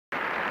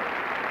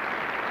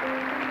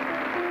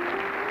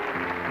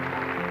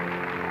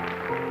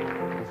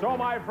So,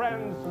 my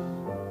friends,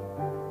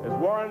 as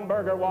Warren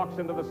Burger walks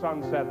into the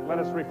sunset, let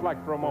us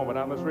reflect for a moment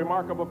on this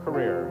remarkable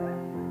career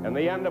and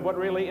the end of what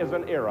really is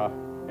an era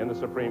in the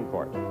Supreme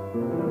Court.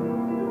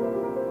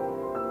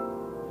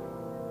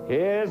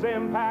 His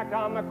impact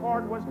on the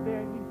court was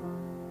big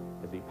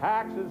as he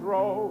packs his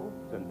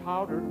robes and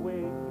powdered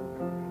wig.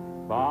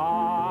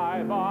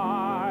 Bye,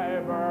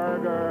 bye,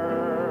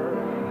 Burger.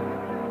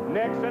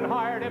 Nixon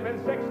hired him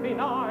in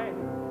 '69.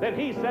 Then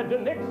he said to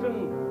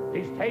Nixon,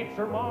 "These tapes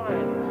are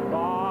mine."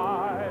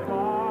 Bye,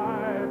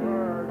 bye,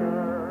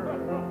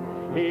 Burger.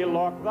 He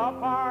looked the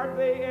part,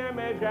 the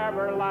image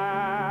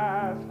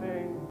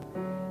everlasting.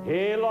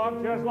 He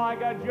looked just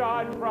like a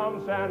judge from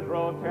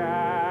Central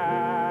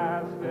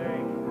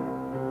Casting.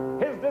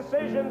 His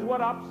decisions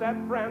would upset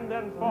friend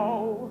and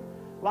foe,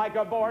 like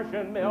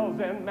abortion mills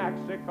in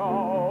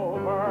Mexico.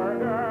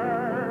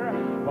 Burger,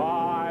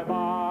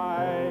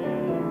 bye-bye.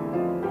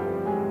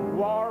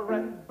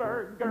 Warren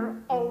Burger,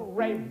 au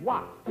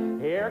revoir.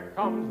 Here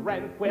comes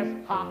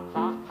Rehnquist, ha,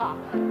 ha, ha.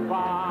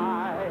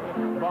 Bye,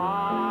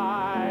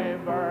 bye,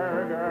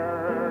 Burger.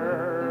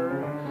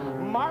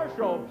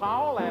 Marshall,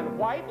 Powell, and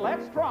White,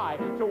 let's try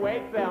to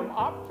wake them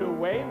up to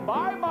wave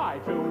bye-bye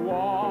to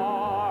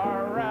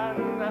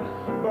Warren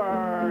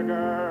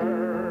Burger.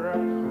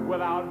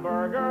 Without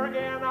Burger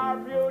in our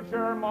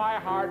future, my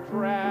heart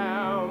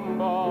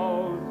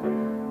trembles.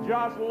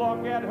 Just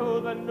look at who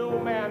the new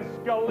man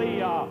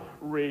Scalia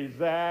resembles.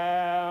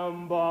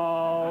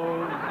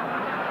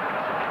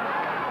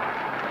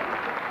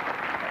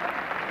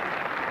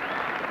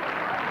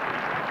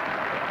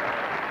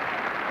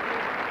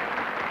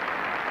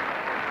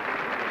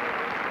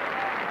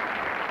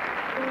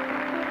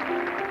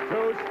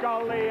 To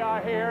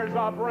Scalia, here's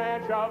a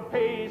branch of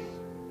peace.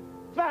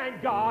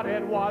 Thank God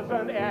it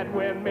wasn't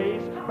Edwin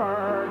Meese.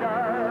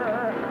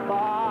 Burger,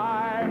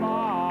 bye-bye.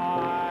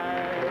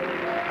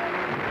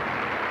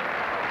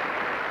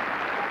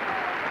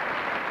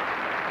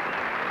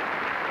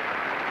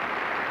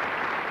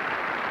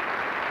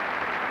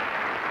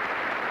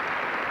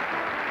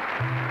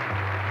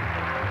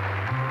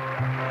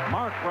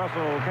 Mark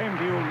Russell came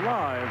to you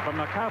live from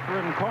the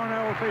Catherine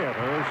Cornell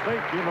Theater,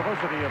 State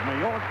University of New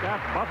York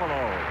at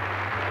Buffalo.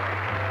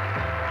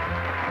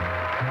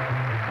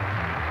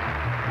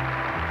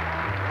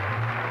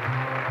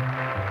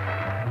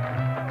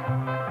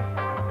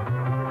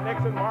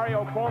 Nixon,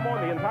 Mario Cuomo,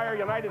 and the entire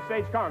United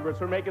States Congress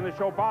for making the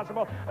show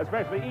possible,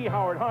 especially E.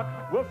 Howard Hunt.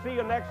 We'll see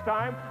you next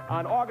time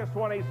on August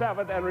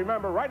 27th, and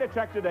remember, write a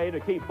check today to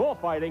keep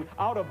bullfighting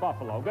out of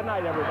Buffalo. Good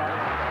night, everybody.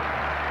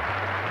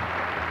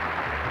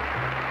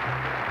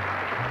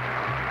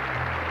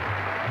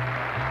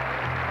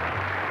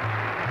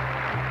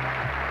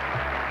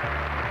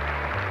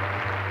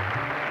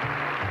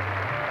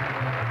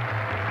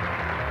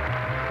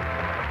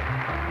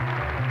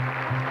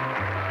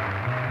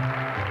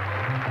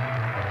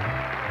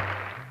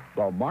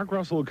 The Mark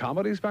Russell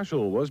Comedy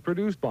Special was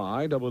produced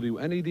by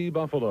WNED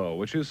Buffalo,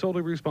 which is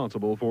solely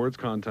responsible for its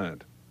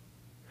content.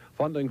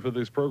 Funding for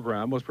this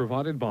program was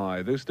provided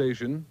by this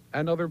station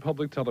and other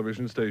public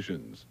television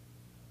stations.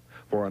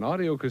 For an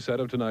audio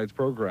cassette of tonight's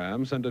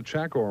program, send a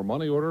check or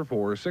money order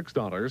for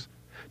 $6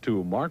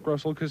 to Mark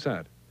Russell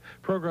Cassette,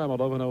 Program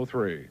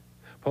 1103,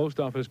 Post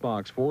Office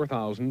Box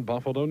 4000,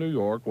 Buffalo, New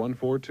York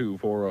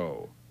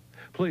 14240.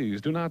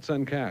 Please do not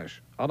send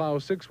cash. Allow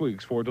 6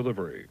 weeks for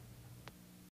delivery.